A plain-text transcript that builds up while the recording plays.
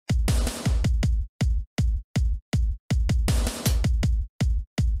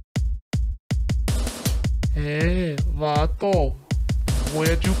Hey, Vato,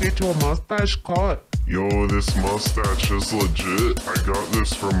 where'd you get your mustache cut? Yo, this mustache is legit. I got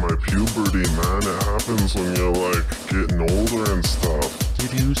this from my puberty, man. It happens when you're like getting older and stuff.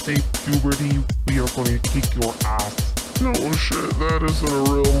 Did you say puberty? We are gonna kick your ass. No shit, that isn't a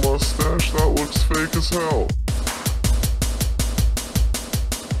real mustache. That looks fake as hell.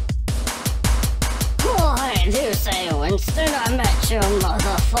 Why do you say, Winston? I met your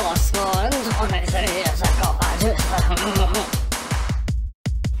mother forsworn 23 years ago. I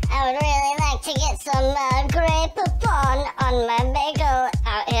would really like to get some Grey Poupon on my bagel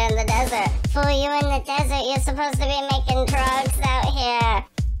out here in the desert. Fool, you in the desert, you're supposed to be making drugs out here.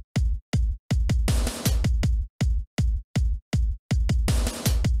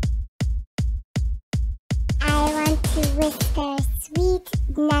 I want to whisper sweet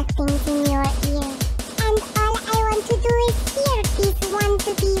nothings in your ear. And all I want to do is hear these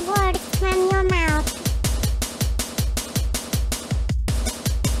want-to-be words from your mouth.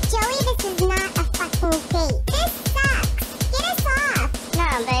 Joey, this is not a fucking date. This sucks. Get us off. No,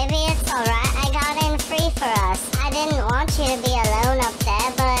 baby, it's alright. I got in free for us. I didn't want you to be alone up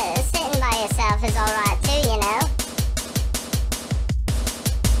there, but sitting by yourself is alright too, you know?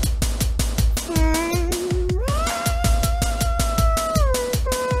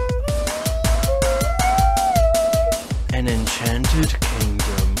 An enchanted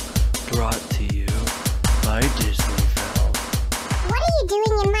kingdom brought to you by Disneyville. What are you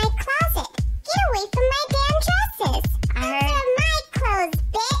doing in my closet? Get away from my damn dresses. Those are my clothes,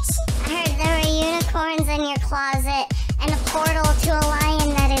 bitch. I heard there were unicorns in your closet and a portal to a lion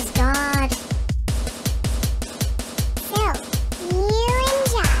that is God. So, you and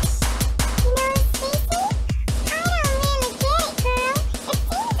Josh. You know, Stacey, I don't really get it, girl. It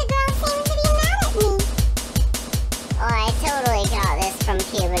seems the girls seem to be mad at me. Oh, I totally got this from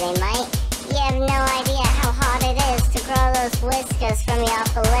puberty, mate. You have no idea how hard it is to grow those whiskers from your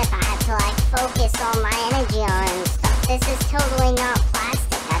upper lip. I had to, like, focus all my energy on it and stuff. This is totally not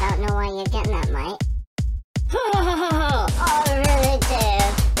plastic. I don't know why you're getting that, mate. I really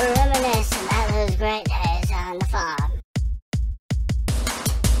do reminisce about those great days on the farm.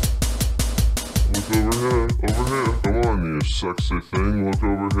 Look over here. Come on, you sexy thing. Look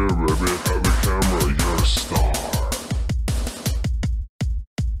over here, baby. At the camera, you're a star.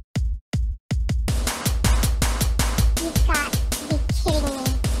 You've got to be kidding me.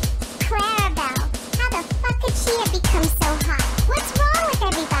 Clarabelle, how the fuck could she have become so hot? What's wrong with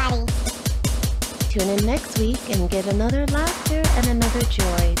everybody? Tune in next week and get another laughter and another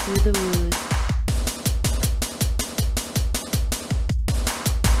joy through the ruse.